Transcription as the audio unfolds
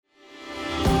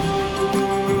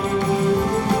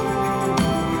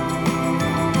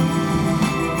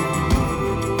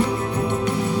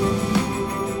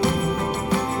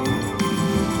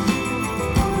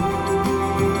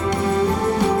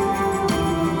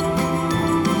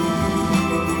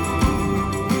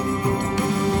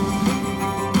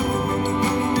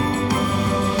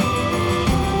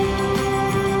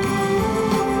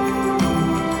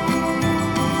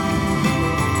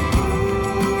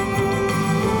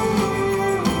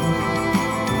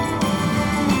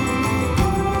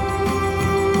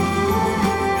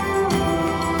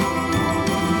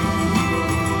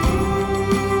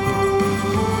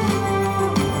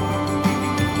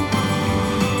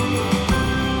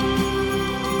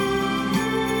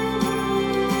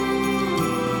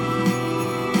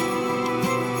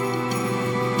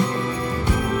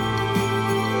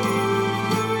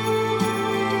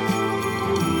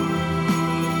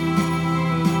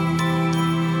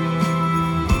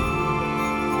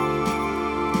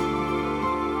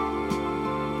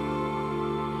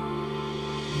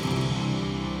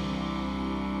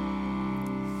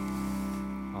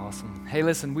Hey,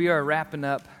 listen, we are wrapping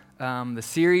up the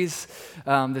series,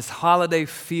 this holiday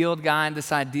field guide,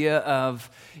 this idea of,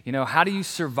 how do you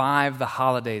survive the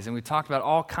holidays? And we talked about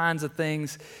all kinds of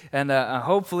things. And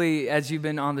hopefully, as you've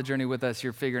been on the journey with us,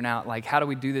 you're figuring out, how do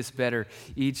we do this better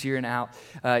each year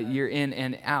year in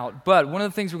and out. But one of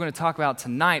the things we're going to talk about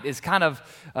tonight is kind of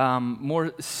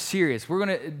more serious. We're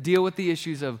going to deal with the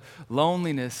issues of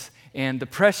loneliness and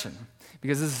depression,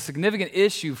 because it's a significant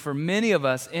issue for many of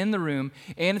us in the room,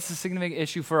 and it's a significant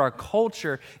issue for our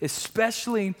culture,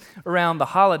 especially around the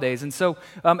holidays. And so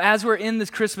as we're in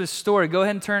this Christmas story, go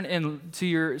ahead and turn into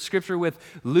your scripture with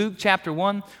Luke chapter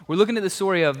 1. We're looking at the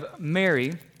story of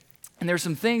Mary. And there's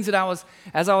some things that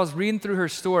as I was reading through her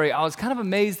story, I was kind of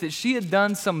amazed that she had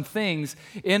done some things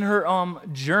in her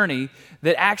journey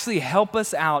that actually help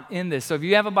us out in this. So if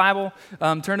you have a Bible,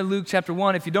 turn to Luke chapter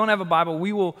 1. If you don't have a Bible,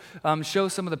 we will show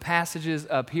some of the passages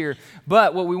up here.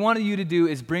 But what we wanted you to do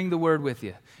is bring the word with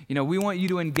you. We want you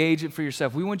to engage it for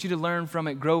yourself. We want you to learn from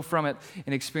it, grow from it,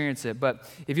 and experience it. But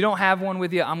if you don't have one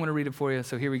with you, I'm going to read it for you.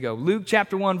 So here we go. Luke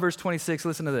chapter 1, verse 26.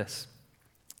 Listen to this.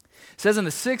 It says, in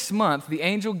the 6th month, the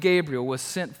angel Gabriel was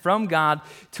sent from God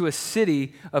to a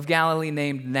city of Galilee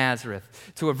named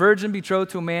Nazareth, to a virgin betrothed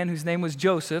to a man whose name was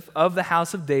Joseph, of the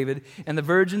house of David, and the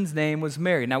virgin's name was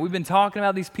Mary. Now, we've been talking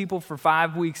about these people for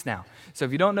 5 weeks now. So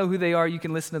if you don't know who they are, you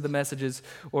can listen to the messages,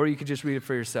 or you can just read it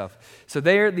for yourself. So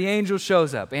there, the angel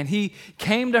shows up, and he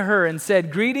came to her and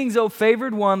said, "Greetings, O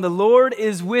favored one, the Lord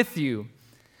is with you."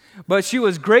 But she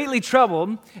was greatly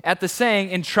troubled at the saying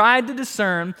and tried to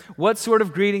discern what sort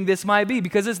of greeting this might be,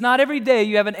 because it's not every day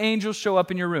you have an angel show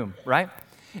up in your room, right?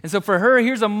 And so for her,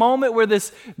 here's a moment where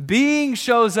this being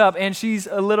shows up and she's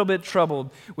a little bit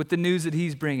troubled with the news that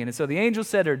he's bringing. And so the angel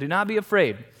said to her, "Do not be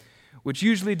afraid," which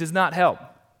usually does not help,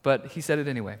 but he said it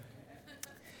anyway.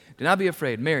 "Do not be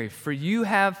afraid, Mary, for you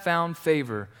have found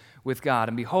favor with God.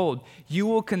 And behold, you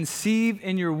will conceive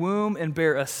in your womb and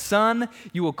bear a son.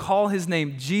 You will call his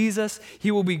name Jesus. He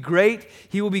will be great.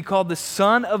 He will be called the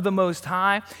Son of the Most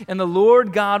High. And the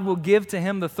Lord God will give to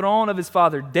him the throne of his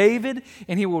father David,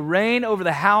 and he will reign over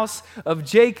the house of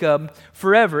Jacob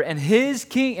forever. And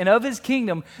of his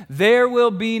kingdom there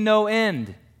will be no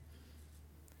end."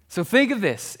 So think of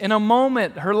this. In a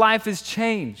moment, her life is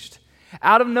changed.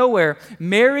 Out of nowhere,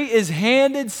 Mary is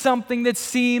handed something that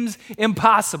seems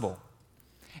impossible.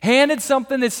 Handed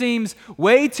something that seems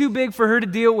way too big for her to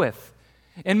deal with.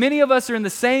 And many of us are in the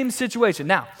same situation.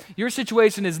 Now, your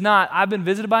situation is not, I've been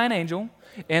visited by an angel,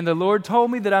 and the Lord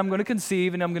told me that I'm going to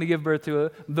conceive and I'm going to give birth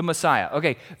to the Messiah.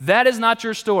 Okay, that is not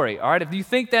your story, all right? If you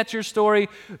think that's your story,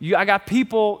 I got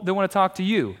people that want to talk to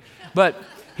you. But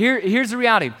here's the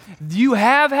reality. You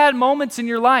have had moments in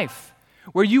your life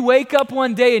where you wake up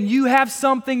one day and you have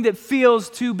something that feels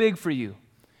too big for you.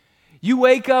 You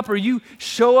wake up or you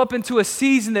show up into a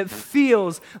season that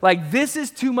feels like this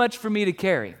is too much for me to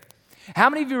carry. How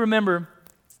many of you remember,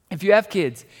 if you have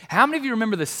kids, how many of you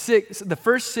remember the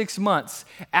first 6 months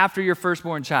after your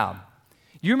firstborn child?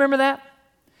 You remember that?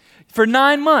 For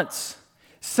 9 months,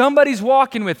 somebody's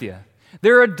walking with you.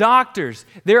 There are doctors,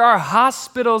 there are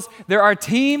hospitals, there are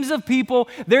teams of people.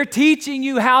 They're teaching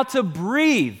you how to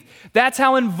breathe. That's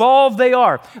how involved they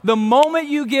are. The moment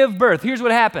you give birth, here's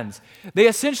what happens. They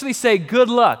essentially say, "Good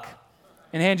luck,"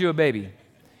 and hand you a baby.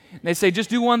 And they say, "Just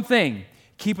do one thing,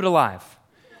 keep it alive."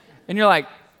 And you're like,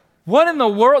 what in the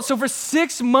world? So for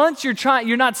 6 months,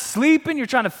 you're not sleeping, you're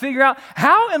trying to figure out,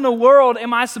 how in the world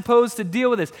am I supposed to deal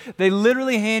with this? They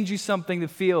literally hand you something that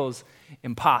feels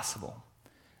impossible.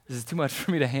 This is too much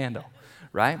for me to handle,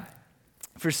 right?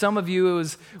 For some of you, it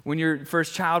was when your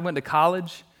first child went to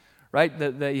college, right,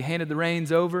 that you handed the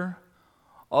reins over.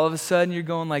 All of a sudden, you're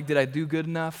going like, did I do good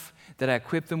enough? Did I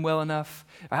equip them well enough?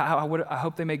 I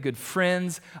hope they make good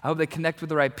friends. I hope they connect with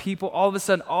the right people. All of a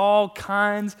sudden, all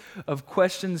kinds of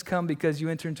questions come because you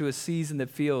enter into a season that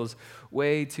feels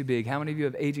way too big. How many of you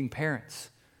have aging parents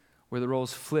where the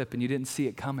roles flip and you didn't see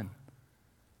it coming,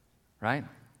 right?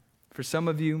 For some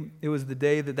of you, it was the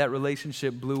day that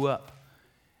relationship blew up.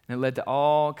 And it led to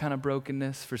all kind of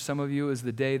brokenness. For some of you, it was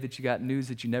the day that you got news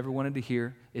that you never wanted to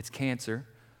hear. It's cancer,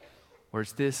 or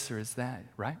it's this, or it's that,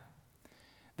 right?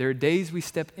 There are days we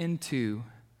step into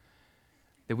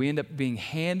that we end up being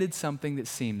handed something that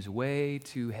seems way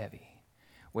too heavy,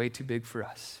 way too big for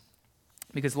us.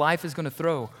 Because life is going to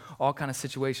throw all kind of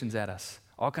situations at us,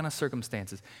 all kind of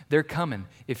circumstances. They're coming.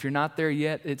 If you're not there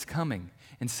yet, it's coming.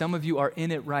 And some of you are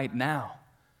in it right now.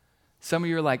 Some of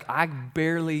you are like, I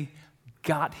barely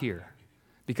got here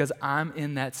because I'm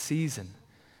in that season.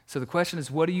 So the question is,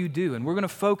 what do you do? And we're going to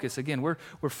focus, again, we're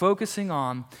focusing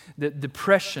on the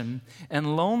depression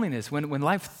and loneliness when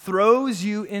life throws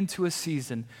you into a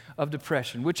season of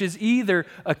depression, which is either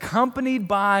accompanied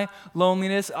by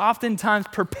loneliness, oftentimes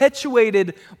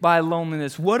perpetuated by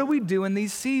loneliness. What do we do in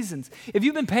these seasons? If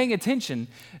you've been paying attention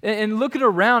and looking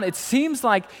around, it seems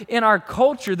like in our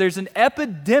culture there's an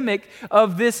epidemic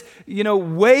of this,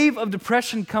 wave of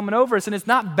depression coming over us, and it's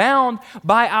not bound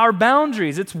by our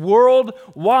boundaries. It's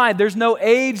worldwide. There's no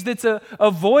age that's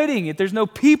avoiding it. There's no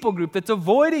people group that's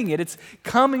avoiding it. It's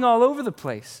coming all over the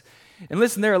place. And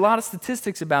listen, there are a lot of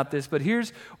statistics about this, but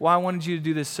here's why I wanted you to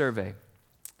do this survey.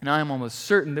 And I am almost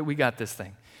certain that we got this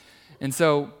thing. And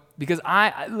so, because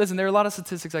listen, there are a lot of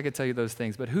statistics I could tell you those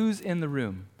things, but who's in the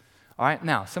room? All right,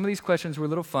 now, some of these questions were a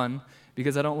little fun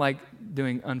because I don't like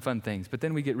doing unfun things, but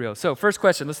then we get real. So, first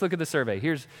question, let's look at the survey.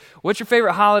 What's your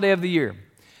favorite holiday of the year?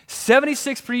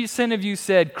 76% of you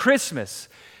said Christmas.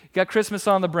 Got Christmas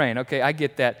on the brain. Okay, I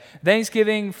get that.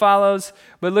 Thanksgiving follows,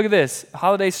 but look at this.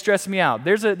 Holidays stress me out.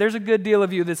 There's a good deal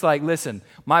of you that's like, listen,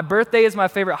 my birthday is my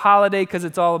favorite holiday because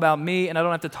it's all about me and I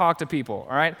don't have to talk to people,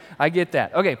 all right? I get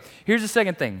that. Okay, here's the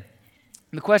second thing.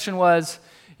 The question was,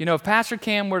 if Pastor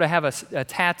Cam were to have a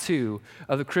tattoo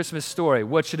of the Christmas story,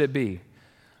 what should it be?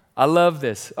 I love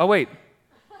this. Oh, wait,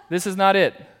 this is not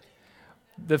it.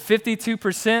 The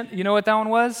 52%, you know what that one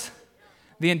was?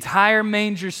 The entire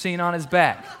manger scene on his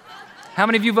back. How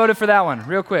many of you voted for that one?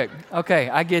 Real quick. Okay,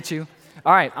 I get you.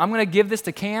 All right, I'm going to give this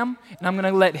to Cam, and I'm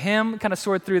going to let him kind of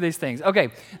sort through these things. Okay,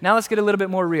 now let's get a little bit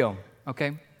more real,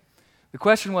 okay? The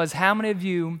question was, how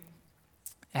many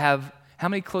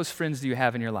close friends do you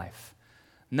have in your life?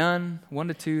 None, 1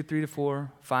 to 2, 3 to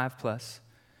 4, 5 plus.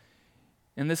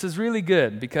 And this is really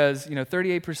good because,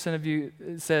 38% of you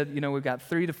said, we've got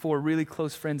 3 to 4 really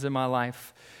close friends in my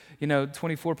life.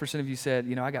 24% of you said,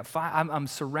 I got 5. I'm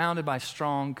surrounded by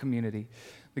strong community.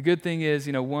 The good thing is,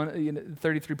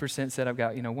 33% said I've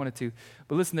got, 1 to 2.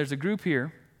 But listen, there's a group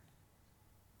here,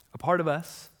 a part of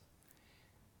us,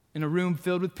 in a room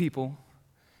filled with people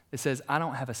that says, I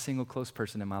don't have a single close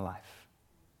person in my life.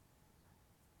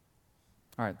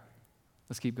 All right,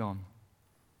 let's keep going.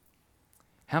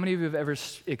 How many of you have ever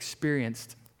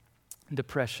experienced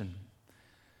depression?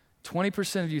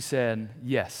 20% of you said,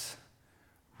 yes,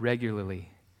 regularly.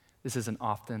 This is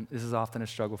often a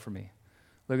struggle for me.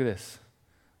 Look at this.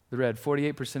 The red,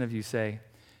 48% of you say,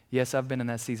 yes, I've been in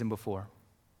that season before.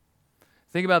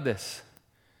 Think about this.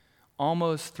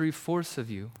 Almost 3/4 of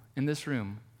you in this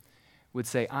room would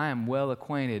say, I am well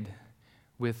acquainted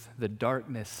with the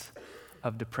darkness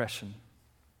of depression.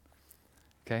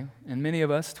 Okay? And many of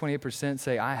us, 28%,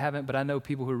 say, I haven't, but I know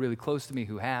people who are really close to me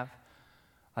who have.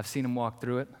 I've seen them walk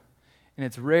through it. And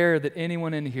it's rare that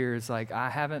anyone in here is like, I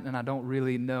haven't, and I don't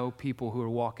really know people who are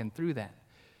walking through that.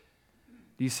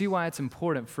 Do you see why it's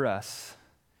important for us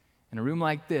in a room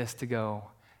like this to go,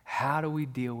 how do we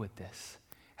deal with this?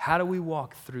 How do we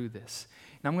walk through this?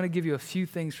 And I'm going to give you a few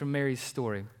things from Mary's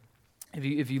story.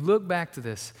 If you look back to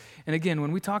this, and again,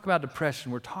 when we talk about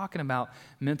depression, we're talking about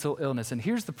mental illness. And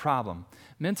here's the problem.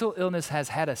 Mental illness has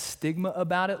had a stigma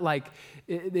about it, like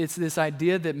it's this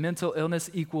idea that mental illness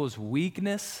equals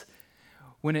weakness,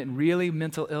 when it really,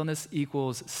 mental illness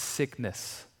equals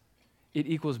sickness. It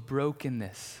equals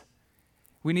brokenness.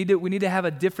 We need to have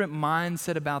a different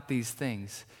mindset about these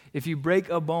things. If you break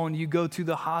a bone, you go to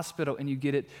the hospital and you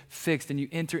get it fixed and you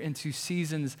enter into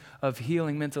seasons of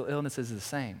healing. Mental illness is the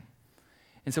same.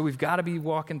 And so we've got to be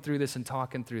walking through this and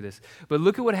talking through this. But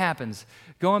look at what happens.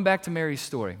 Going back to Mary's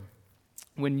story.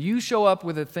 When you show up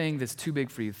with a thing that's too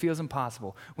big for you, it feels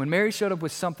impossible. When Mary showed up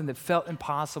with something that felt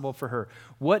impossible for her,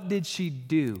 what did she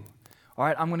do? All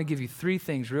right, I'm going to give you 3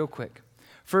 things real quick.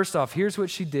 First off, here's what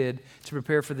she did to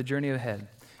prepare for the journey ahead,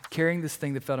 carrying this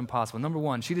thing that felt impossible. Number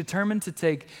 1, she determined to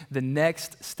take the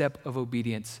next step of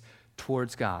obedience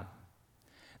towards God.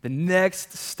 The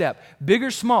next step, big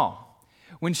or small.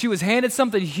 When she was handed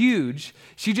something huge,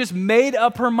 she just made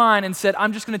up her mind and said,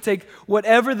 I'm just going to take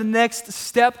whatever the next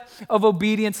step of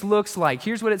obedience looks like.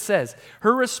 Here's what it says.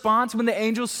 Her response when the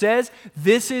angel says,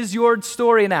 this is your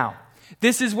story now.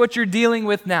 This is what you're dealing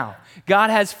with now. God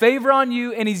has favor on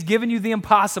you and he's given you the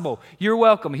impossible. You're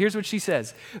welcome. Here's what she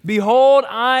says. Behold,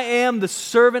 I am the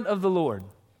servant of the Lord.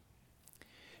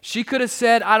 She could have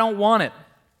said, I don't want it.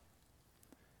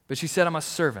 But she said, I'm a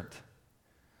servant.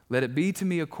 Let it be to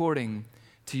me according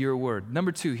to your word.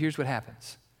 Number 2, here's what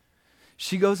happens.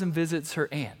 She goes and visits her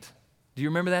aunt. Do you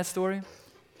remember that story?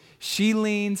 She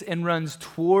leans and runs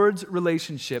towards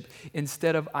relationship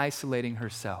instead of isolating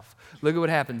herself. Look at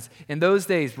what happens. In those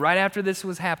days, right after this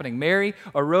was happening, Mary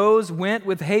arose, went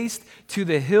with haste to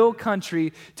the hill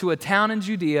country, to a town in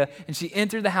Judea, and she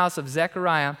entered the house of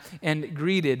Zechariah and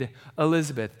greeted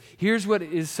Elizabeth. Here's what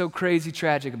is so crazy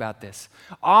tragic about this.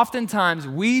 Oftentimes,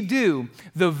 we do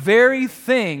the very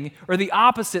thing or the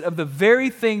opposite of the very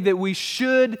thing that we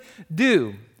should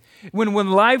do. When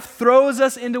life throws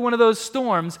us into one of those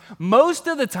storms, most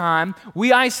of the time,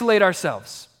 we isolate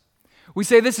ourselves. We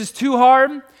say, this is too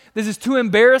hard. This is too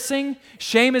embarrassing.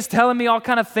 Shame is telling me all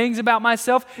kind of things about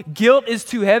myself. Guilt is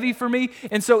too heavy for me.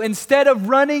 And so instead of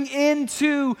running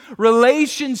into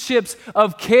relationships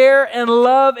of care and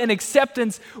love and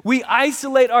acceptance, we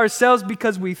isolate ourselves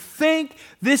because we think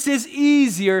this is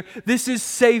easier, this is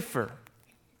safer.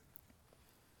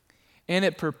 And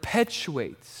it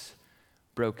perpetuates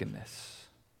brokenness.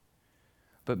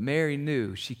 But Mary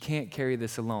knew she can't carry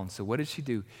this alone. So what did she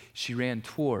do? She ran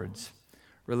towards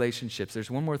relationships.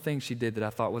 There's one more thing she did that I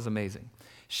thought was amazing.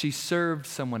 She served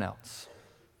someone else.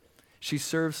 She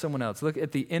served someone else. Look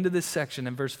at the end of this section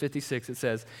in verse 56. It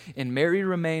says, and Mary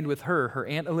remained with her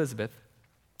Aunt Elizabeth,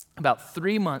 about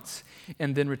 3 months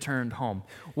and then returned home.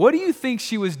 What do you think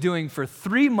she was doing for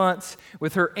 3 months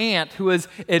with her aunt who was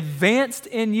advanced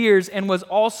in years and was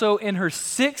also in her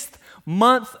 6th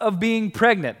month of being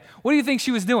pregnant? What do you think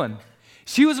she was doing?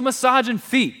 She was massaging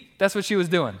feet. That's what she was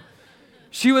doing.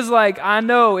 She was like, I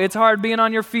know it's hard being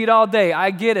on your feet all day.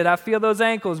 I get it. I feel those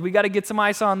ankles. We got to get some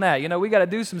ice on that. We got to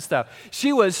do some stuff.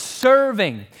 She was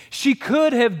serving. She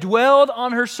could have dwelled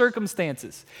on her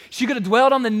circumstances. She could have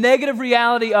dwelled on the negative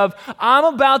reality of, I'm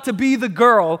about to be the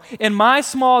girl in my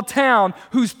small town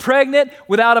who's pregnant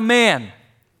without a man.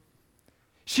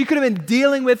 She could have been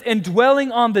dealing with and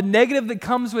dwelling on the negative that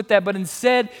comes with that, but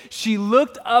instead she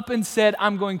looked up and said,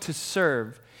 I'm going to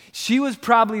serve. She was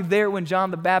probably there when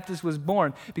John the Baptist was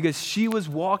born because she was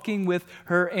walking with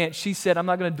her aunt. She said, I'm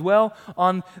not going to dwell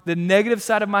on the negative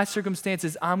side of my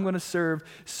circumstances. I'm going to serve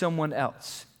someone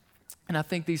else. And I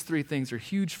think these 3 things are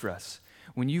huge for us.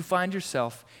 When you find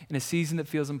yourself in a season that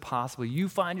feels impossible, you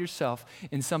find yourself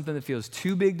in something that feels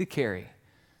too big to carry,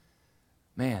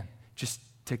 man, just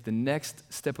take the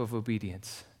next step of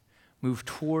obedience. Move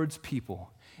towards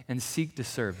people and seek to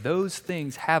serve. Those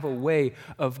things have a way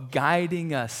of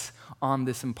guiding us on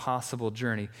this impossible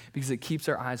journey because it keeps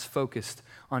our eyes focused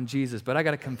on Jesus. But I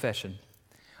got a confession.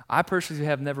 I personally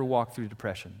have never walked through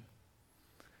depression.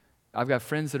 I've got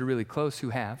friends that are really close who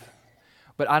have,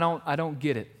 but I don't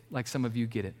get it like some of you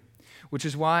get it, which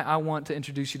is why I want to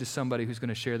introduce you to somebody who's going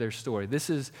to share their story. This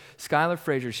is Skylar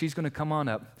Frazier. She's going to come on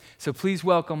up. So please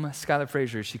welcome Skylar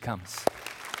Frazier as she comes.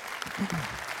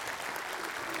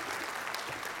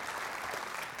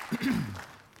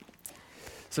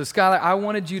 So Skylar, I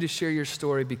wanted you to share your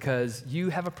story because you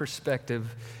have a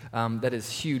perspective that is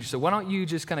huge. So why don't you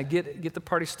just kind of get the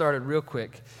party started real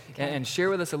quick and share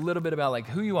with us a little bit about like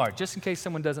who you are, just in case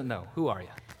someone doesn't know. Who are you?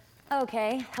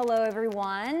 Okay, hello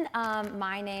everyone.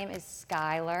 My name is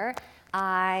Skylar.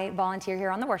 I volunteer here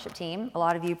on the worship team. A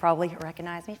lot of you probably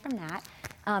recognize me from that.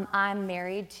 I'm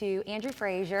married to Andrew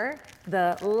Frazier,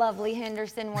 the lovely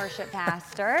Henderson worship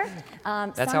pastor.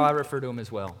 That's how I refer to him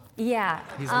as well. Yeah.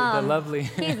 He's the lovely.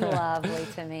 He's lovely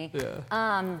to me. Yeah.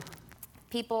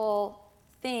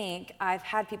 I've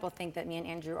had people think that me and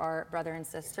Andrew are brother and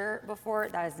sister before.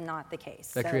 That is not the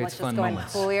case. That so creates let's just fun go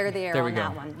moments. and clear the air there on we go.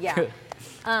 that one.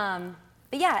 Yeah.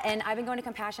 But yeah, and I've been going to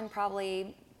Compassion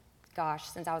probably,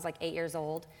 since I was like 8 years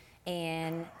old.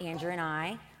 And Andrew and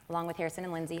I, along with Harrison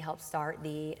and Lindsay, helped start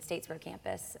the Statesboro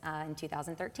campus in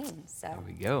 2013. So there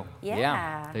we go.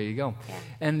 Yeah. There you go. Yeah.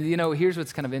 And here's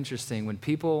what's kind of interesting. When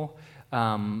people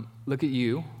look at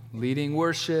you leading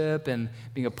worship and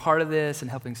being a part of this and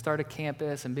helping start a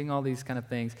campus and being all these kind of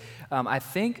things, I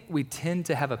think we tend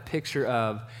to have a picture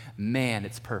of, man,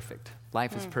 it's perfect.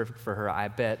 Life is perfect for her. I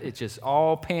bet it just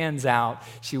all pans out.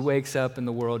 She wakes up and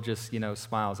the world just,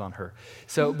 smiles on her.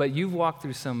 So, but you've walked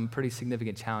through some pretty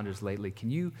significant challenges lately.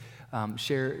 Can you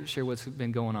share what's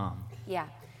been going on? Yeah.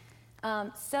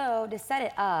 So to set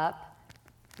it up,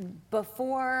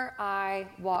 before I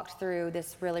walked through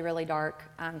this really, really dark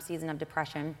season of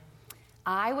depression,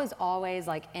 I was always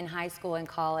like in high school and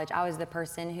college, I was the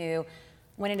person who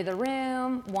went into the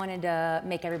room, wanted to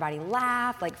make everybody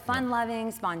laugh, like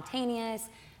fun-loving, spontaneous,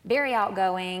 very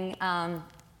outgoing.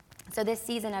 So this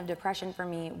season of depression for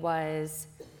me was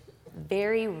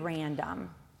very random.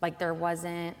 Like there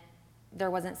wasn't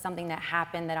something that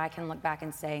happened that I can look back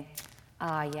and say,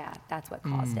 yeah, that's what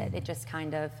caused it. It just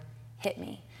kind of hit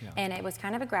me. Yeah. And it was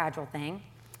kind of a gradual thing.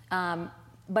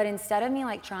 But instead of me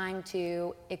like trying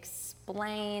to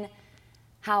explain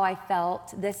how I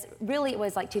felt, this really, it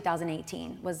was like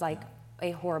 2018 was like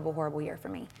a horrible, horrible year for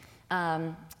me.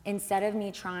 Instead of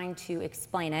me trying to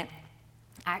explain it,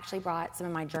 I actually brought some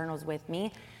of my journals with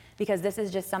me because this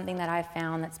is just something that I've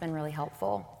found that's been really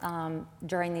helpful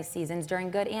during these seasons,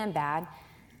 during good and bad,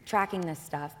 tracking this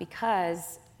stuff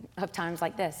because of times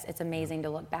like this. It's amazing to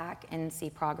look back and see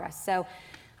progress. So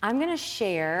I'm gonna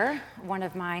share one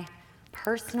of my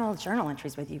personal journal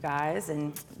entries with you guys,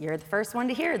 and you're the first one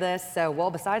to hear this, so, well,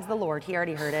 besides the Lord, he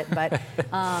already heard it, but,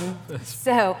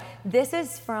 so this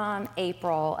is from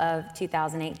April of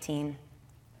 2018.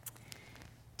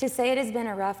 To say it has been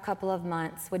a rough couple of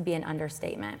months would be an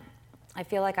understatement. I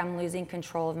feel like I'm losing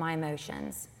control of my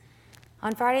emotions.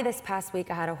 On Friday this past week,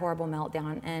 I had a horrible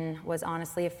meltdown and was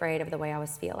honestly afraid of the way I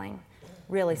was feeling.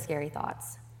 Really scary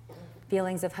thoughts.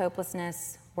 Feelings of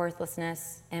hopelessness,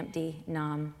 worthlessness, empty,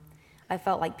 numb. I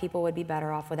felt like people would be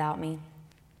better off without me,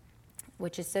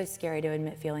 which is so scary to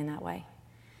admit feeling that way.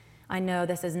 I know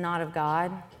this is not of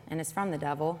God and is from the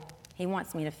devil. He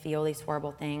wants me to feel these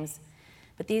horrible things,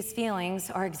 but these feelings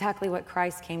are exactly what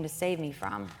Christ came to save me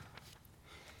from.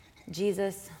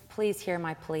 Jesus, please hear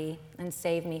my plea and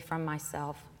save me from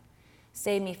myself.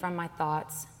 Save me from my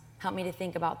thoughts. Help me to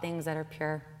think about things that are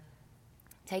pure.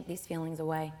 Take these feelings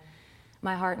away.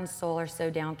 My heart and soul are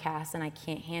so downcast, and I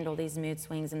can't handle these mood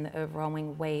swings and the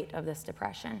overwhelming weight of this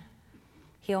depression.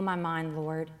 Heal my mind,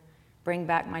 Lord. Bring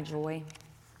back my joy.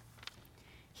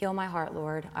 Heal my heart,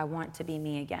 Lord. I want to be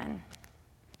me again.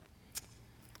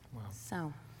 Wow.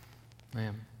 So,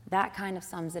 Man. that kind of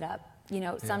sums it up. You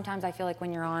know, sometimes I feel like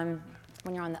when you're on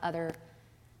the other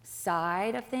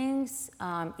side of things,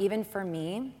 even for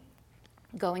me,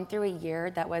 going through a year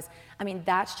that was, I mean,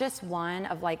 that's just one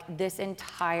of like this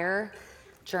entire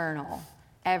journal,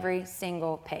 every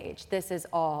single page. This is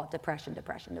all depression,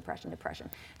 depression, depression, depression.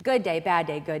 Good day, bad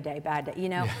day, good day, bad day, you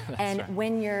know? Yeah, and right.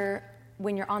 when you're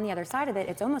on the other side of it,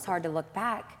 it's almost hard to look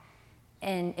back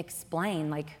and explain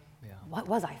like, what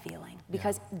was I feeling?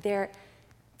 Because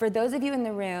for those of you in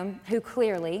the room who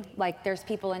clearly, like there's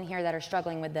people in here that are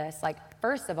struggling with this, like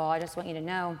first of all, I just want you to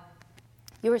know,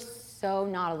 you are so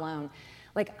not alone.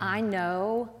 Like I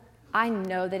know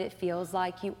that it feels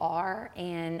like you are,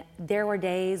 and there were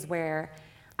days where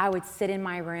I would sit in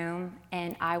my room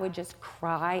and I would just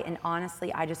cry, and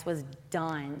honestly, I just was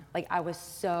done. Like I was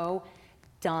so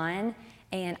done,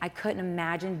 and I couldn't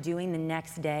imagine doing the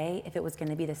next day if it was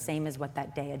gonna be the same as what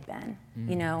that day had been,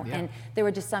 you know? Yeah. And there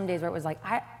were just some days where it was like,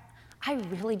 I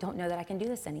really don't know that I can do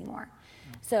this anymore.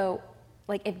 So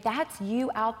like if that's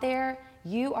you out there,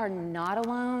 you are not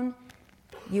alone.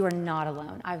 You are not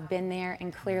alone. I've been there,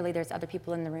 and clearly there's other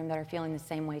people in the room that are feeling the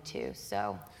same way too,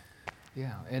 so.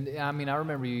 Yeah, and I mean, I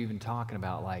remember you even talking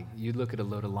about like, you look at a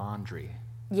load of laundry,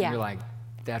 Yeah. and you're like,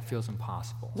 that feels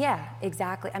impossible. Yeah,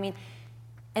 exactly. I mean,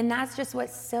 and that's just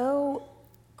what's so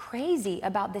crazy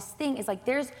about this thing is like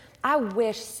I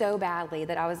wish so badly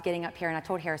that I was getting up here, and I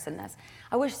told Harrison this,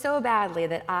 I wish so badly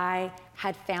that I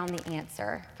had found the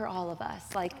answer for all of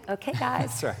us. Like, okay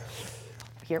guys. That's right.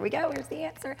 Here we go, here's the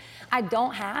answer. I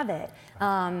don't have it.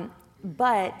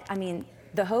 But I mean,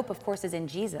 the hope of course is in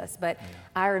Jesus, but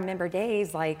I remember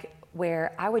days like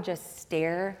where I would just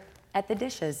stare at the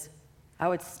dishes. I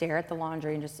would stare at the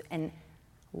laundry and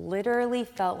literally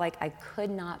felt like I could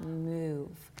not move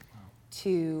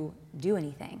to do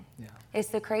anything. Yeah. It's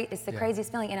the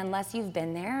craziest feeling, and unless you've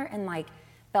been there and like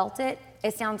felt it,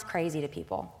 it sounds crazy to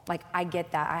people. Like I get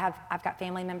that. I've got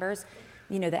family members,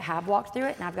 you know, that have walked through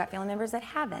it, and I've got family members that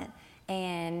haven't,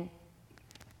 and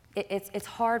it's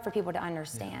hard for people to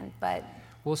understand. But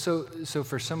well, so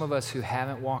for some of us who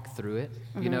haven't walked through it,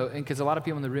 you know, and because a lot of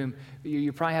people in the room,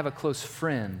 you probably have a close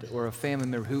friend or a family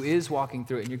member who is walking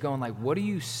through it, and you're going like, what do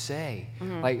you say?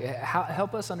 Like,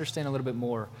 help us understand a little bit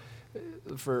more.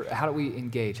 For how do we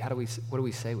engage? What do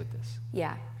we say with this?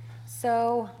 Yeah.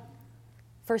 So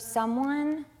for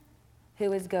someone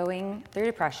who is going through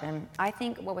depression, I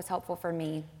think what was helpful for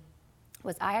me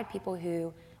was I had people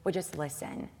who would just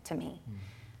listen to me.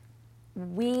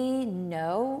 We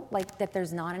know like that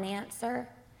there's not an answer,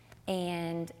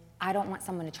 and I don't want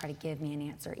someone to try to give me an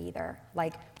answer either.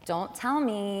 Like, don't tell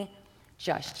me,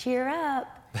 just cheer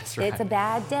up. That's right. It's a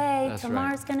bad day. That's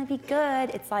Tomorrow's gonna be good.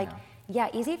 It's like, yeah,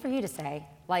 easy for you to say.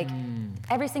 Like,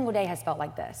 every single day has felt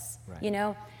like this, you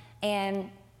know? And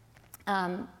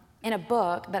in a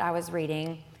book that I was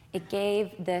reading, it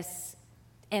gave this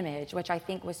image, which I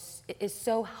think is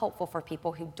so helpful for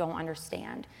people who don't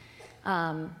understand.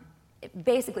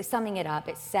 Basically, summing it up,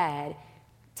 it said,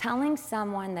 telling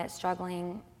someone that's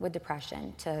struggling with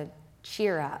depression to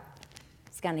cheer up,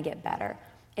 it's gonna get better.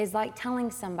 is like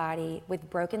telling somebody with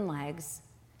broken legs,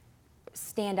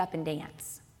 stand up and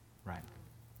dance.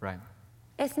 Right.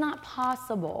 It's not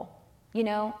possible.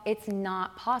 It's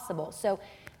not possible. So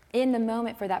in the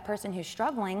moment for that person who's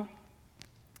struggling,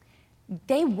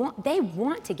 they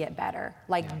want to get better.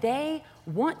 They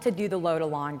want to do the load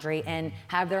of laundry and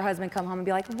have their husband come home and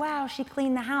be like, wow, she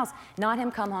cleaned the house. Not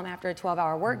him come home after a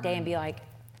 12-hour workday and be like,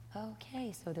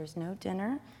 okay, so there's no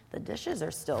dinner, the dishes are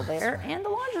still there, and the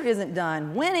laundry isn't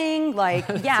done. Winning,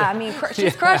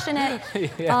 she's crushing it.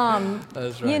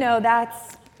 That's right.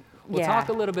 That's, Well, talk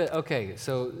a little bit, okay,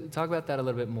 so talk about that a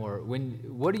little bit more.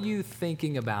 What are you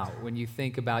thinking about when you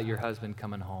think about your husband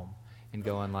coming home and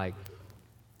going like,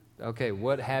 okay,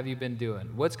 what have you been doing?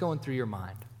 What's going through your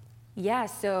mind? Yeah,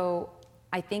 so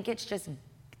I think it's just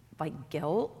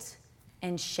guilt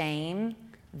and shame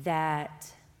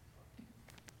that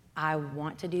I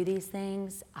want to do these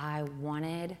things. I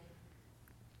wanted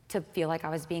to feel like I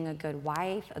was being a good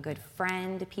wife, a good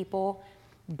friend to people.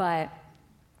 But,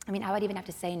 I would even have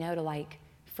to say no to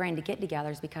friend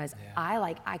get-togethers because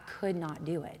I could not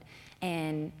do it.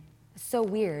 And it's so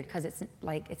weird because it's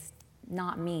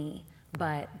not me,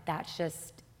 but that's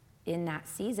just in that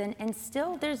season. And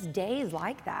still there's days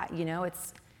like that,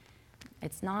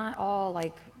 it's not all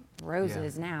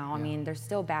roses now. There's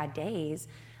still bad days.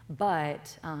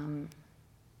 But,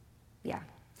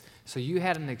 So you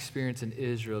had an experience in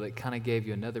Israel that kind of gave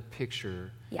you another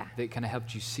picture that kind of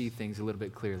helped you see things a little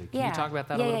bit clearly. Can you talk about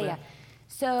that a little bit? Yeah.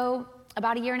 So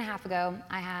about a year and a half ago,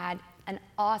 I had an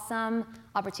awesome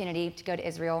opportunity to go to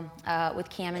Israel with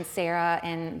Cam and Sarah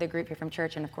and the group here from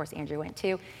church, and of course Andrew went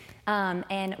too.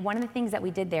 And one of the things that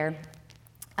we did there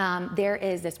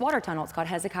is this water tunnel. It's called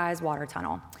Hezekiah's Water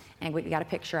Tunnel, and we got a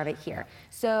picture of it here.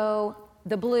 So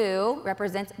the blue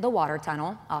represents the water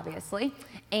tunnel, obviously,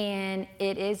 and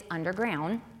it is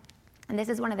underground. And this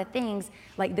is one of the things,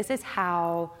 this is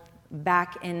how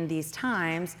back in these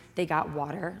times they got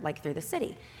water through the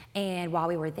city. And while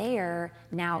we were there,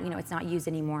 now, it's not used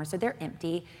anymore, so they're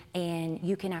empty, and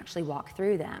you can actually walk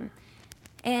through them.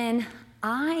 And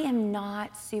I am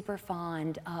not super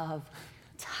fond of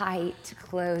tight,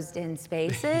 closed-in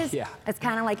spaces. It's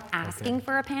kind of like asking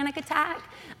for a panic attack.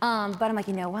 But I'm like,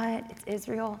 you know what? It's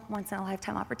Israel,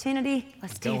 once-in-a-lifetime opportunity.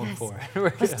 Let's do this.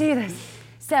 Let's do this.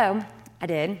 So I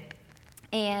did.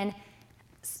 And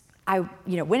I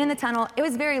went in the tunnel. It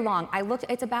was very long. I looked,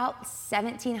 it's about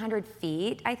 1,700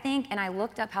 feet, I think, and I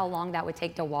looked up how long that would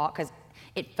take to walk because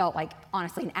it felt like,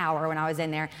 honestly, an hour when I was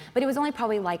in there. But it was only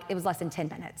probably it was less than 10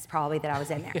 minutes probably that I was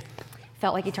in there.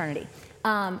 Felt like eternity.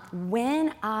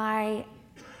 When I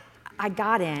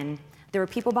got in, there were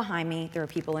people behind me, there were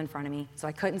people in front of me, so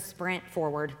I couldn't sprint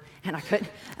forward, and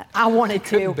I wanted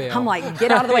to. Bail. I'm like,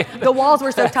 get out of the way. The walls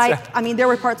were so tight. Right. There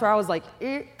were parts where I was like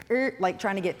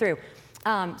trying to get through.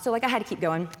 So I had to keep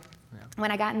going. Yeah.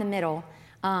 When I got in the middle,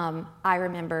 I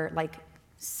remember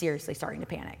seriously starting to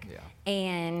panic. Yeah.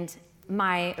 And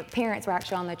my parents were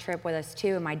actually on the trip with us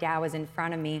too, and my dad was in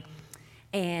front of me,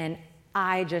 and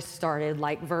I just started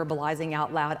verbalizing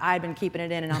out loud. I'd been keeping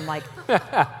it in, and I'm like,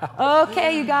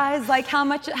 okay, you guys, how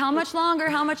much longer,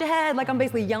 how much ahead? I'm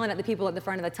basically yelling at the people at the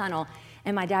front of the tunnel.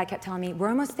 And my dad kept telling me, we're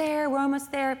almost there, we're almost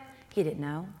there. He didn't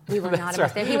know. We were not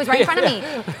almost there. He was right in front of me.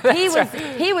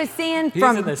 He was seeing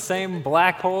from... He's in the same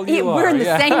black hole you are. We're in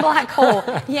the same black hole.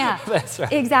 Yeah, that's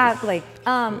right. Exactly.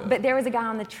 But there was a guy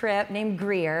on the trip named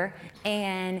Greer,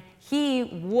 and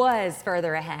he was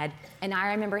further ahead. And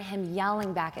I remember him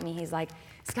yelling back at me. He's like,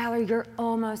 Skylar, you're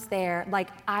almost there.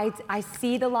 I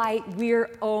see the light.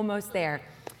 We're almost there.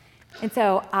 And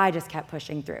so I just kept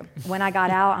pushing through. When I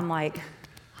got out, I'm like,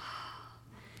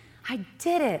 I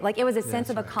did it. It was a sense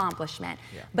of accomplishment.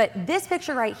 Yeah. But this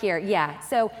picture right here,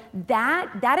 so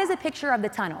that is a picture of the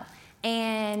tunnel.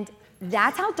 And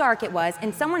that's how dark it was.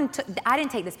 And I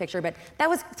didn't take this picture, but that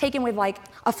was taken with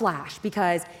a flash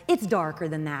because it's darker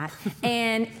than that.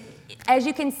 And as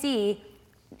you can see,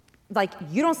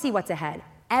 you don't see what's ahead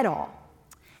at all.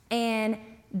 And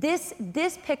this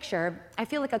picture, I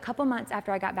feel a couple months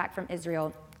after I got back from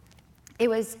Israel, it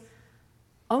was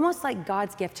almost like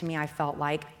God's gift to me, I felt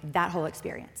that whole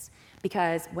experience.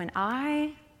 Because when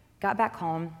I got back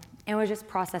home and was just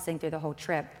processing through the whole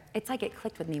trip, it's it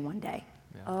clicked with me one day.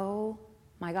 Yeah. Oh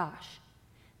my gosh,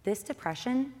 this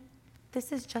depression,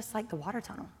 this is just like the water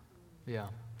tunnel. Yeah.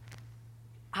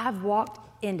 I've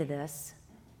walked into this.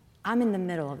 I'm in the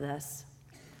middle of this.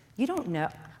 You don't know.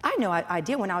 I had no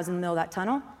idea when I was in the middle of that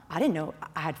tunnel. I didn't know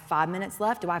I had 5 minutes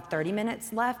left. Do I have 30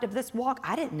 minutes left of this walk?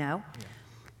 I didn't know. Yeah.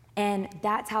 And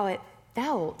that's how it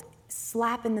felt,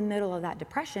 slap in the middle of that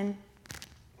depression.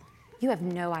 you have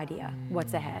no idea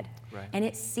what's ahead. Right. And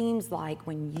it seems like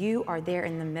when you are there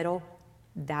in the middle,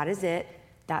 that is it.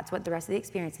 That's what the rest of the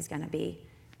experience is going to be.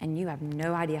 And you have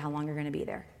no idea how long you're going to be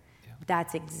there. Yeah.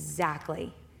 That's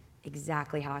exactly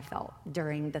how I felt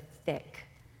during the thick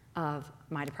of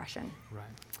my depression. Right.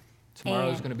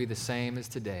 Tomorrow's going to be the same as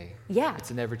today. Yeah.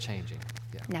 It's never changing.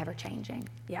 Yeah. Never changing.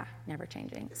 Yeah, never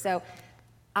changing. So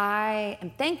I am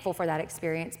thankful for that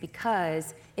experience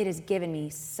because it has given me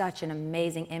such an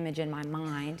amazing image in my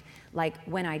mind. Like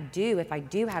if I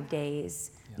do have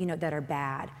days, that are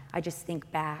bad, I just think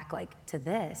back like to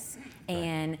this. Right.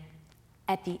 And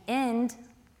at the end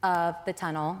of the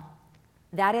tunnel,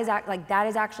 that is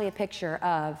actually a picture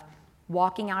of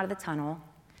walking out of the tunnel,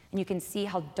 and you can see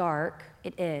how dark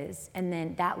it is. And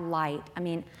then that light, I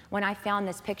mean, when I found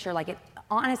this picture, like it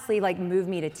honestly like moved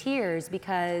me to tears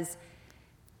because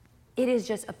it is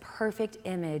just a perfect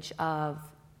image of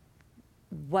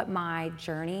what my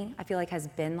journey, I feel like, has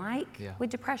been like with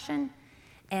depression.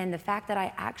 And the fact that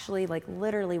I actually like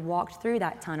literally walked through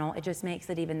that tunnel, it just makes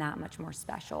it even that much more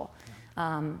special.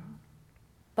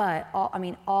 But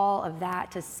all of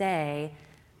that to say,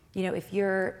 if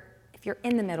you're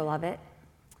in the middle of it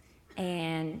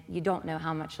and you don't know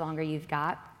how much longer you've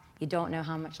got, you don't know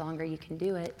how much longer you can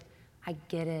do it, I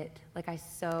get it. Like, I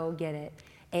so get it.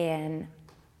 And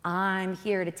I'm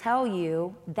here to tell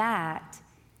you that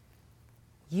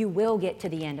you will get to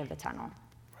the end of the tunnel.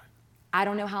 Right. I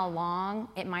don't know how long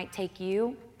it might take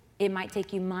you. It might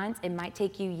take you months. It might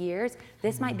take you years.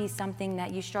 This might be something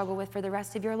that you struggle with for the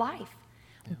rest of your life.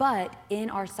 Yeah. But in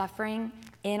our suffering,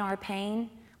 in our pain,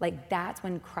 like, that's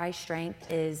when Christ's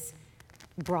strength is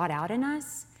brought out in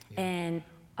us. Yeah. And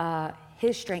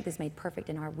his strength is made perfect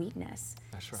in our weakness.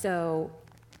 That's right. So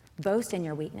boast in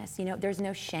your weakness. There's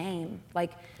no shame.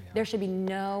 Like, there should be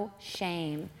no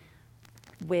shame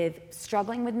with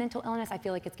struggling with mental illness. I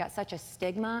feel like it's got such a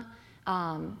stigma.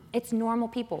 It's normal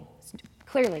people,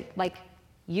 clearly, like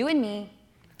you and me.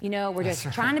 We're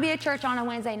just trying to be at church on a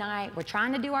Wednesday night. We're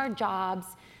trying to do our jobs.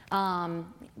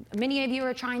 Many of you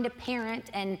are trying to parent,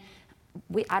 and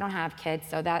I don't have kids,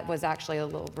 so that was actually a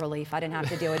little relief. I didn't have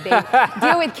to deal with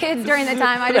kids during the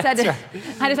time. I just had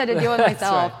to deal with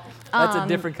myself. Right. That's a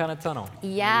different kind of tunnel.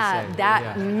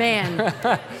 Yeah, man,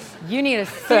 you need a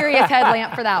serious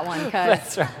headlamp for that one,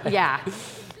 because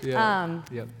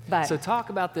But so talk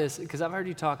about this, because I've heard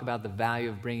you talk about the value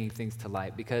of bringing things to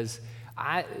light. Because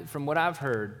from what I've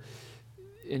heard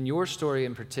in your story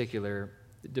in particular,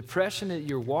 depression,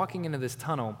 you're walking into this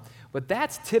tunnel, but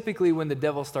that's typically when the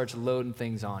devil starts loading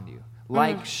things on you,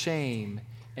 like shame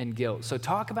and guilt. So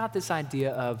talk about this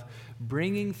idea of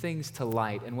bringing things to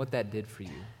light and what that did for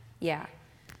you. Yeah.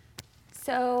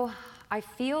 So I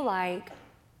feel like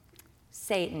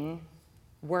Satan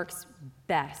works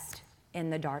best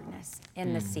in the darkness,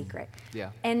 in the secret.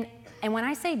 Yeah. And when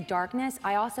I say darkness,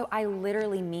 I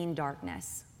literally mean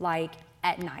darkness, like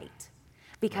at night.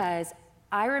 Because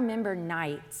I remember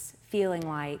nights feeling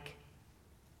like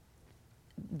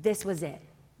this was it.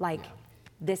 Like,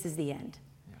 this is the end.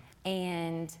 Yeah.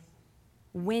 And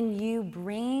when you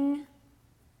bring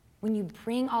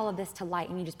all of this to light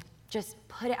and you just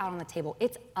put it out on the table,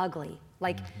 it's ugly.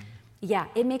 Like,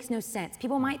 it makes no sense.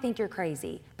 People might think you're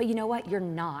crazy, but you know what? You're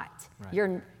not.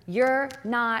 Right. You're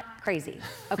not crazy,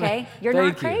 okay? You're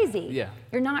not crazy. Yeah.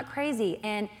 You're not crazy.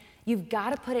 And you've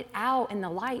got to put it out in the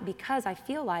light, because I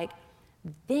feel like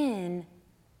then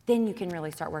you can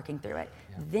really start working through it.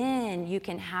 Yeah. Then you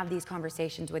can have these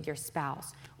conversations with your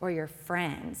spouse or your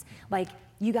friends. Like,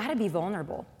 you got to be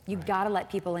vulnerable. You got to let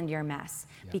people into your mess,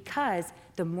 because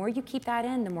the more you keep that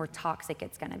in, the more toxic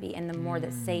it's going to be, and the more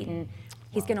that Satan,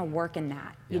 he's going to work in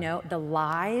that. The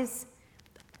lies,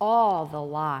 all the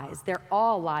lies, they're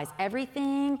all lies.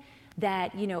 Everything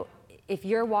that, if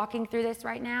you're walking through this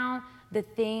right now, the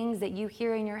things that you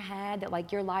hear in your head that,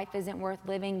 like, your life isn't worth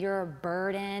living, you're a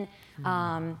burden,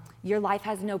 your life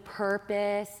has no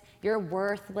purpose, you're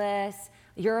worthless,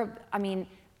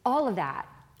 all of that,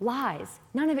 lies.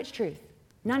 None of it's truth.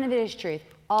 None of it is truth.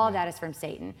 All of that is from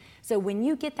Satan. So when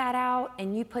you get that out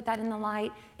and you put that in the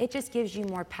light, it just gives you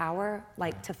more power,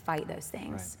 like, to fight those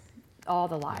things, all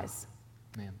the lies.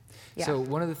 Man. Yeah. So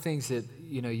one of the things that,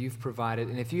 you've provided,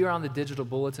 and if you're on the digital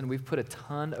bulletin, we've put a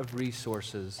ton of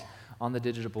resources on the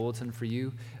digital bulletin for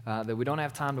you that we don't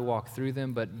have time to walk through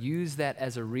them, but use that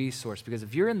as a resource, because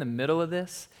if you're in the middle of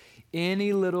this,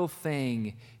 any little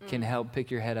thing can help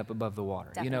pick your head up above the water.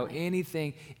 Definitely.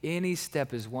 Anything, any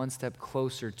step is one step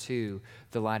closer to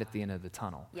the light at the end of the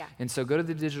tunnel. Yeah. And so go to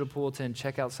the digital bulletin,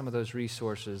 check out some of those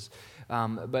resources.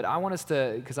 But I want us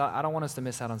to, because I don't want us to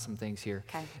miss out on some things here.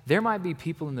 Okay. There might be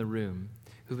people in the room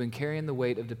who've been carrying the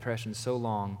weight of depression so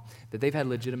long that they've had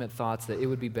legitimate thoughts that it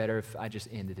would be better if I just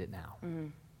ended it now. Mm-hmm.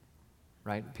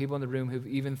 Right? People in the room who've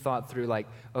even thought through like,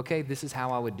 okay, this is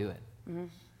how I would do it. Mm-hmm.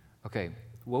 Okay,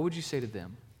 what would you say to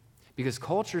them? Because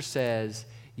culture says,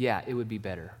 yeah, it would be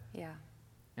better. Yeah.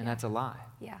 And that's a lie.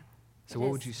 Yeah. So what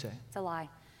would you say? It's a lie.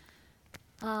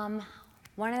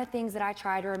 One of the things that I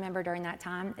try to remember during that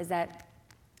time is that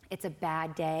it's a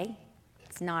bad day.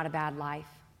 It's not a bad life.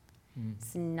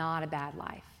 It's not a bad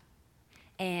life.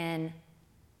 And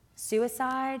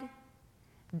suicide,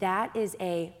 that is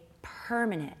a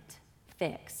permanent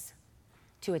fix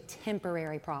to a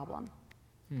temporary problem.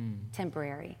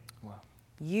 Temporary. Wow.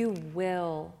 You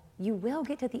will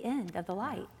get to the end of the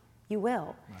light. You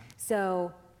will. Right.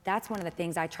 So that's one of the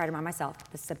things I try to remind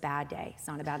myself. This is a bad day. It's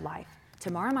not a bad life.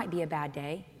 Tomorrow might be a bad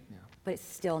day, but it's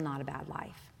still not a bad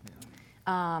life.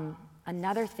 Yeah.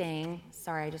 Another thing,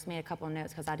 sorry, I just made a couple of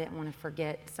notes because I didn't want to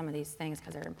forget some of these things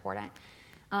because they're important.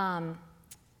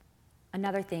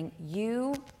 Another thing,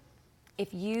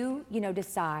 if you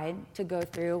decide to go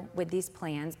through with these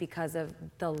plans because of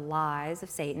the lies of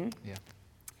Satan,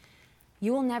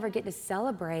 you will never get to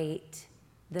celebrate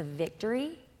the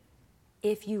victory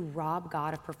if you rob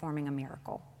God of performing a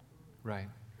miracle. Right.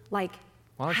 Like,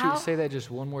 why don't you say that just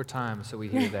one more time so we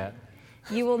hear that?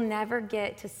 You will never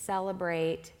get to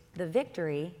celebrate the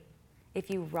victory if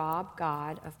you rob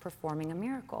God of performing a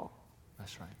miracle.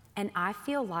 That's right. And I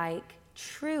feel like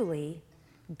truly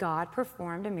God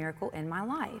performed a miracle in my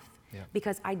life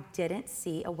because I didn't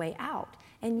see a way out.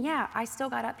 And yeah, I still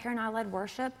got up here and I led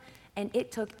worship, and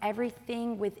it took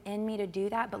everything within me to do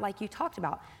that. But like you talked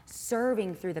about,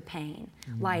 serving through the pain,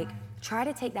 like try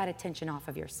to take that attention off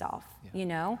of yourself,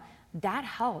 that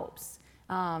helps.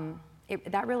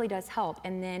 That really does help.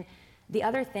 And then the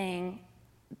other thing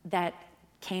that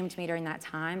came to me during that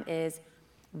time is,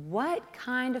 what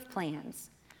kind of plans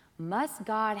must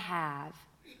God have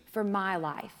for my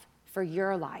life, for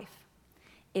your life,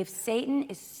 if Satan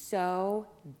is so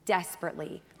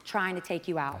desperately trying to take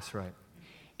you out? That's right.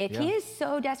 If he is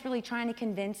so desperately trying to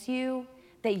convince you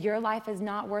that your life is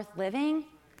not worth living,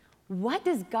 what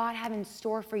does God have in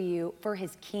store for you for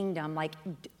his kingdom, like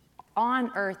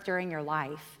on earth during your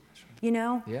life?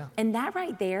 Yeah. And that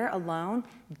right there alone,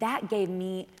 that gave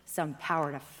me some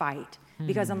power to fight,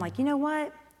 because I'm like, you know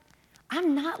what? I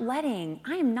am not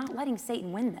letting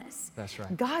Satan win this. That's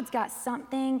right. God's got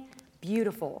something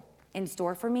beautiful in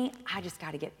store for me. I just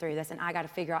got to get through this, and I got to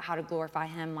figure out how to glorify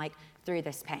him, like, through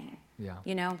this pain. Yeah.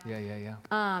 Yeah.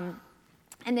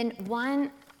 And then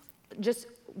one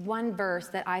verse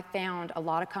that I found a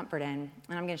lot of comfort in,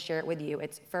 and I'm going to share it with you.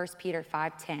 It's 1 Peter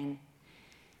 5:10.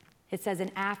 It says,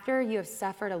 "And after you have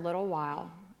suffered a little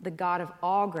while, the God of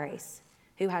all grace,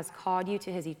 who has called you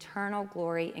to his eternal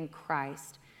glory in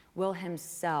Christ, will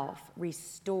himself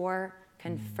restore,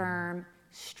 confirm,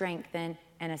 strengthen,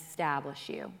 and establish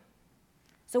you."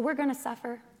 So we're going to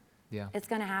suffer. Yeah. It's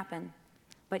going to happen.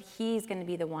 But he's going to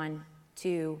be the one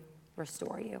to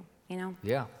restore you,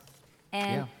 Yeah.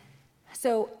 And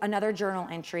so another journal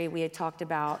entry we had talked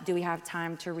about, do we have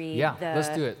time to read? Yeah, let's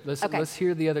do it. Let's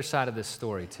hear the other side of this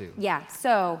story too. Yeah,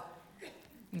 so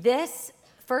this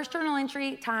first journal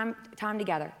entry, time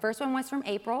together. First one was from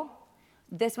April.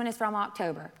 This one is from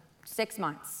October. 6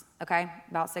 months, okay?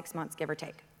 About 6 months, give or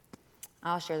take.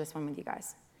 I'll share this one with you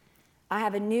guys. I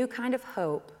have a new kind of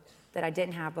hope that I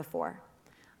didn't have before.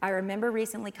 I remember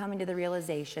recently coming to the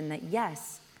realization that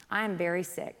yes, I am very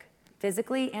sick,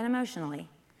 physically and emotionally,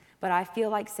 but I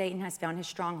feel like Satan has found his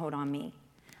stronghold on me.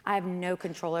 I have no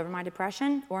control over my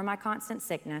depression or my constant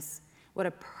sickness. What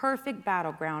a perfect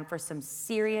battleground for some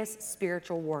serious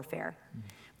spiritual warfare.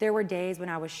 There were days when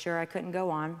I was sure I couldn't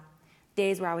go on,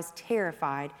 days where I was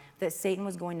terrified that Satan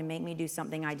was going to make me do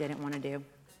something I didn't want to do.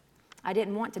 I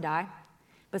didn't want to die,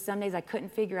 but some days I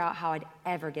couldn't figure out how I'd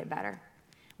ever get better.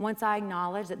 Once I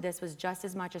acknowledged that this was just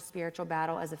as much a spiritual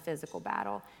battle as a physical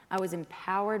battle, I was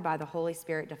empowered by the Holy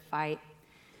Spirit to fight.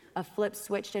 A flip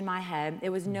switched in my head.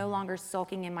 It was no longer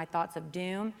sulking in my thoughts of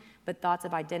doom, but thoughts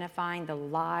of identifying the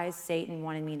lies Satan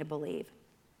wanted me to believe.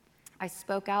 I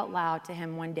spoke out loud to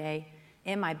him one day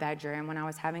in my bedroom when I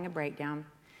was having a breakdown.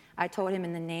 I told him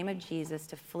in the name of Jesus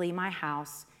to flee my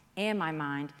house and my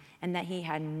mind, and that he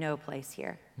had no place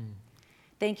here.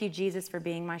 Thank you, Jesus, for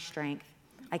being my strength.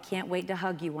 I can't wait to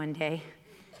hug you one day.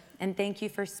 And thank you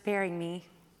for sparing me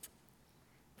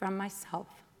from myself.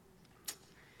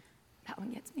 That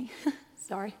one gets me.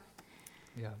 Sorry.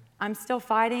 Yeah. I'm still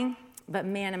fighting, but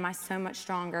man, am I so much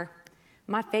stronger.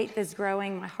 My faith is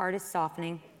growing. My heart is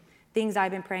softening. Things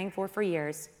I've been praying for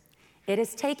years. It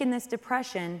has taken this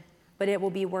depression, but it will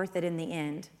be worth it in the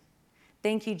end.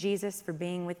 Thank you, Jesus, for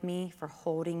being with me, for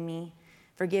holding me,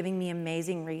 for giving me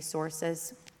amazing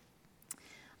resources.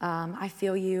 I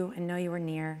feel you and know you are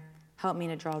near. Help me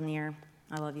to draw near.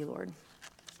 I love you, Lord.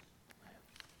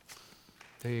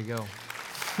 There you go.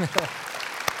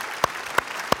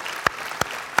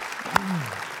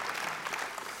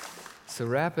 So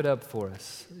wrap it up for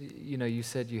us. You know, you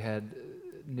said you had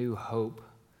new hope.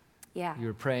 Yeah. You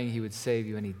were praying he would save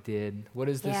you, and he did. What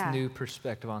does this Yeah. new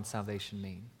perspective on salvation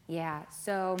mean? Yeah,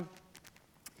 so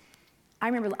I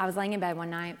remember I was laying in bed one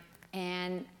night,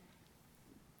 and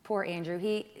poor Andrew,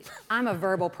 I'm a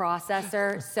verbal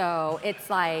processor, so it's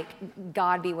like,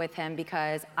 God be with him,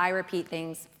 because I repeat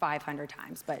things 500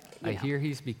 times, but I hear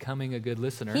he's becoming a good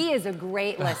listener. He is a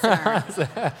great listener.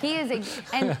 He is,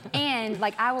 and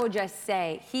like I will just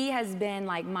say, he has been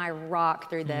like my rock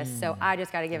through this, so I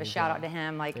just got to give a shout out to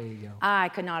him. Like, I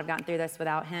could not have gotten through this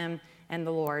without him and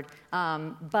the Lord.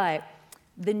 But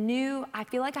I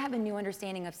feel like I have a new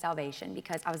understanding of salvation,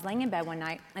 because I was laying in bed one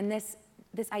night, and this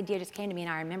idea just came to me,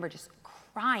 and I remember just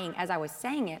crying as I was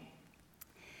saying it.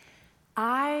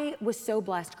 I was so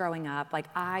blessed growing up. Like,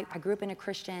 I grew up in a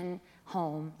Christian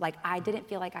home. Like, I didn't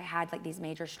feel like I had like these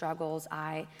major struggles.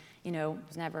 I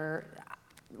never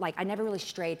really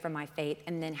strayed from my faith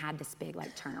and then had this big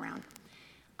like turnaround.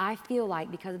 I feel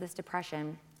like because of this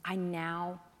depression,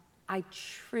 I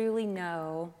truly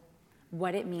know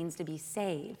what it means to be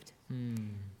saved,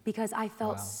 because I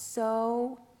felt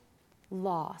so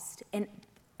lost. And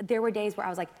there were days where I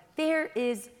was like,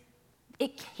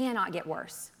 it cannot get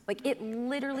worse. Like, it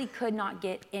literally could not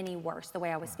get any worse the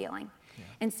way I was feeling. Yeah.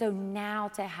 And so now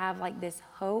to have like this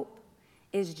hope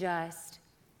is just,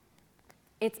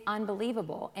 it's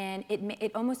unbelievable. And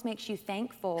it almost makes you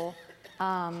thankful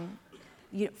for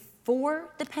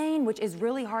the pain, which is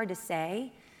really hard to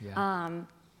say. Yeah.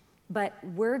 But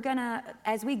we're gonna,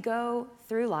 as we go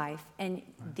through life and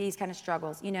these kind of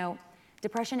struggles,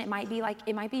 depression, it might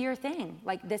be your thing.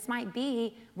 Like, this might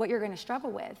be what you're gonna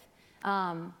struggle with.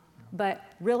 But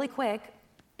really quick,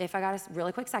 if I got a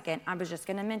really quick second, I was just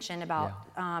gonna mention about,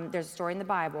 there's a story in the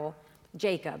Bible,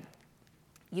 Jacob.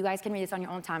 You guys can read this on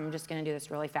your own time. I'm just gonna do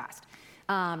this really fast.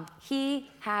 He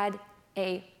had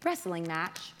a wrestling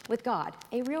match with God,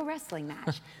 a real wrestling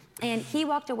match. And he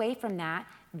walked away from that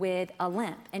with a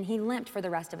limp, and he limped for the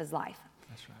rest of his life.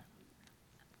 That's right.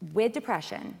 With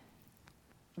depression,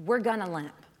 we're gonna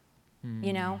limp.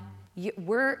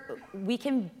 We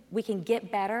can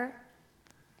get better.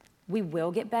 We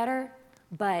will get better,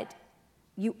 but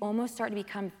you almost start to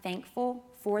become thankful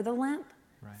for the limp,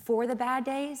 for the bad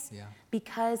days,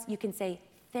 because you can say,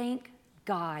 thank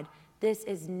God, this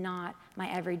is not my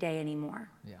everyday anymore.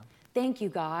 Yeah. Thank you,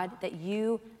 God, that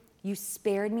you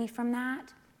spared me from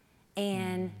that,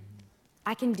 and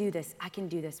I can do this. I can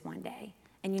do this one day.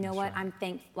 And you know what?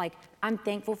 Right. I'm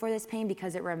thankful for this pain,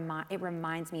 because it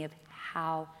reminds me of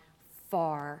how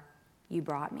far you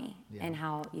brought me and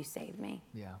how you saved me.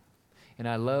 Yeah. And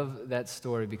I love that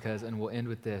story because, and we'll end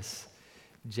with this,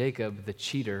 Jacob, the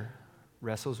cheater,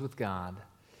 wrestles with God,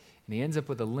 and he ends up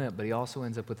with a limp, but he also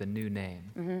ends up with a new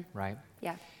name, right?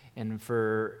 Yeah. And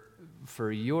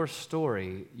for your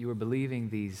story, you were believing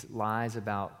these lies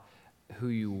about who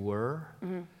you were,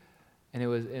 and it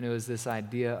was this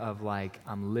idea of like,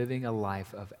 I'm living a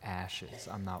life of ashes.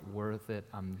 I'm not worth it.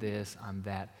 I'm this. I'm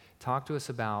that. Talk to us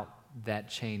about that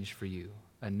change for you,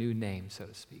 a new name, so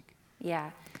to speak.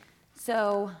 Yeah.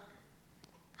 So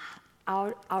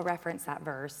I'll reference that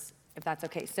verse, if that's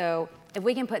okay. So if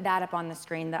we can put that up on the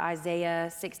screen, the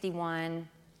Isaiah 61,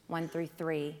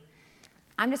 1-3.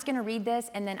 I'm just going to read this,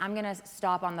 and then I'm going to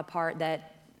stop on the part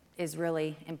that is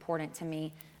really important to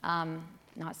me.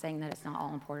 Not saying that it's not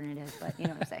all important, it is, but you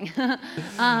know what I'm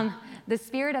saying. The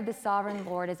Spirit of the Sovereign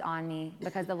Lord is on me,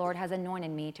 because the Lord has anointed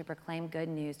me to proclaim good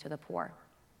news to the poor.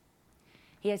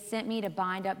 He has sent me to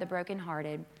bind up the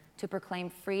brokenhearted, to proclaim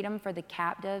freedom for the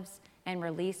captives and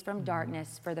release from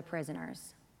darkness for the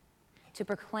prisoners, to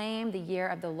proclaim the year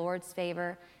of the Lord's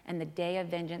favor and the day of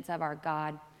vengeance of our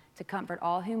God, to comfort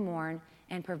all who mourn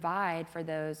and provide for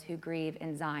those who grieve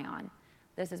in Zion.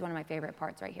 This is one of my favorite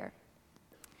parts right here.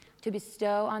 To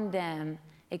bestow on them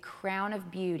a crown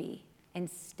of beauty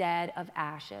instead of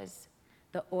ashes,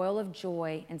 the oil of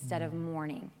joy instead of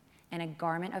mourning, and a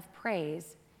garment of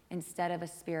praise instead of a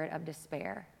spirit of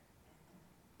despair.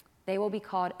 They will be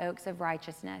called oaks of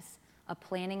righteousness, a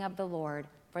planting of the Lord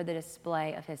for the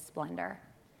display of his splendor.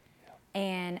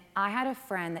 And I had a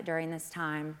friend that during this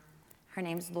time, her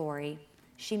name's Lori,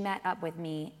 she met up with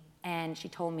me, and she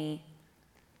told me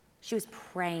she was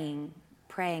praying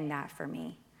that for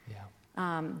me,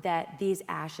 that these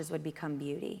ashes would become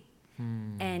beauty.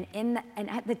 And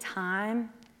at the time,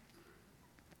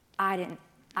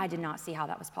 I did not see how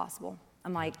that was possible.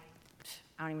 I'm like,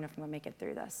 I don't even know if I'm gonna make it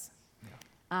through this.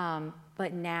 Yeah.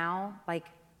 But now, like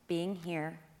being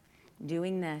here,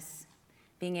 doing this,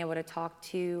 being able to talk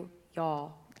to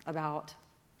y'all about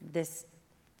this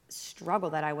struggle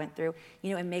that I went through,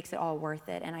 it makes it all worth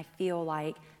it. And I feel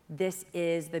like this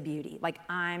is the beauty. Like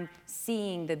I'm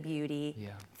seeing the beauty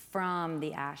from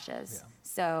the ashes. Yeah.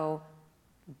 So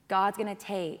God's gonna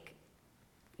take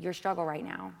your struggle right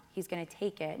now. He's gonna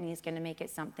take it and he's gonna make it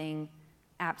something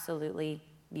absolutely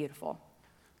beautiful.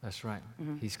 That's right.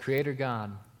 Mm-hmm. He's creator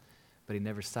God, but he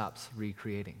never stops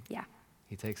recreating. Yeah.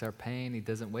 He takes our pain, he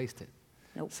doesn't waste it.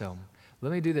 Nope. So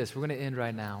let me do this. We're going to end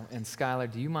right now. And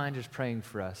Skylar, do you mind just praying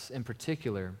for us, in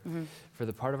particular, for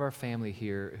the part of our family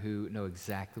here who know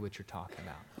exactly what you're talking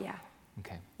about? Yeah.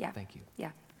 Okay. Yeah. Thank you.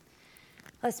 Yeah.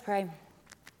 Let's pray.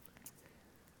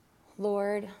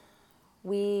 Lord,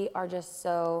 we are just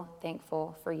so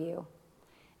thankful for you.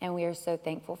 And we are so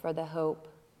thankful for the hope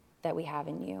that we have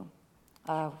in you.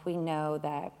 We know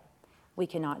that we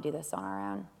cannot do this on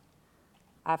our own.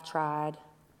 I've tried.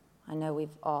 I know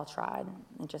we've all tried.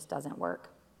 It just doesn't work.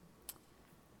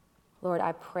 Lord,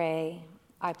 I pray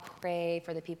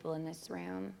for the people in this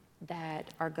room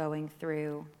that are going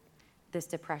through this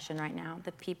depression right now,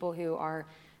 the people who are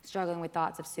struggling with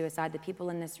thoughts of suicide, the people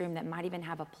in this room that might even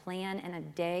have a plan and a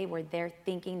day where they're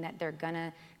thinking that they're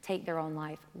gonna take their own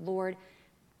life. Lord,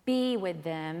 be with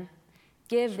them.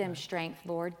 Give them strength,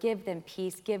 Lord. Give them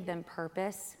peace. Give them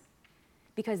purpose,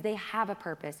 because they have a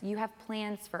purpose. You have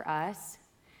plans for us.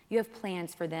 You have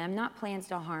plans for them, not plans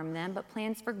to harm them, but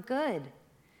plans for good,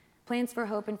 plans for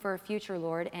hope and for a future,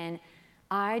 Lord. And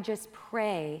I just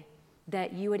pray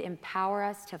that you would empower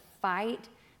us to fight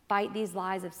these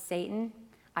lies of Satan,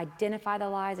 identify the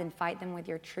lies and fight them with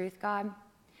your truth, God.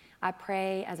 I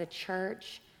pray as a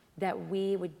church that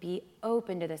we would be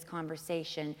open to this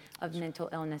conversation of mental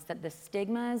illness, that the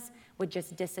stigmas would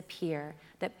just disappear,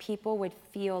 that people would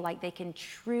feel like they can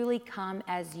truly come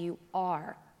as you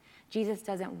are. Jesus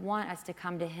doesn't want us to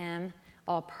come to him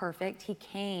all perfect. He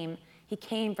came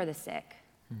for the sick.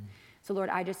 So Lord,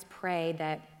 I just pray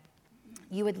that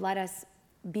you would let us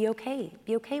be okay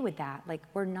with that. Like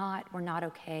we're not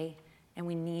okay, and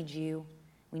we need you.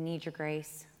 We need your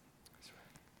grace. That's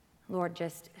right. Lord,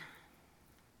 just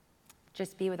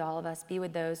be with all of us. Be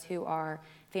with those who are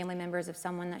family members of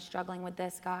someone that's struggling with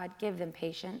this, God. Give them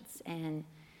patience and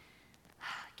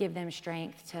give them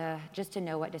strength to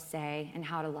know what to say and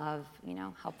how to love,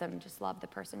 help them just love the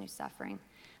person who's suffering.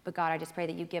 But God, I just pray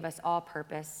that you give us all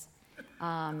purpose.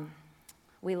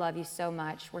 We love you so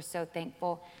much. We're so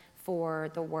thankful for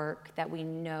the work that we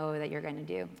know that you're going to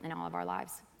do in all of our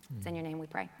lives. It's in your name we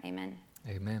pray. Amen.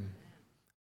 Amen.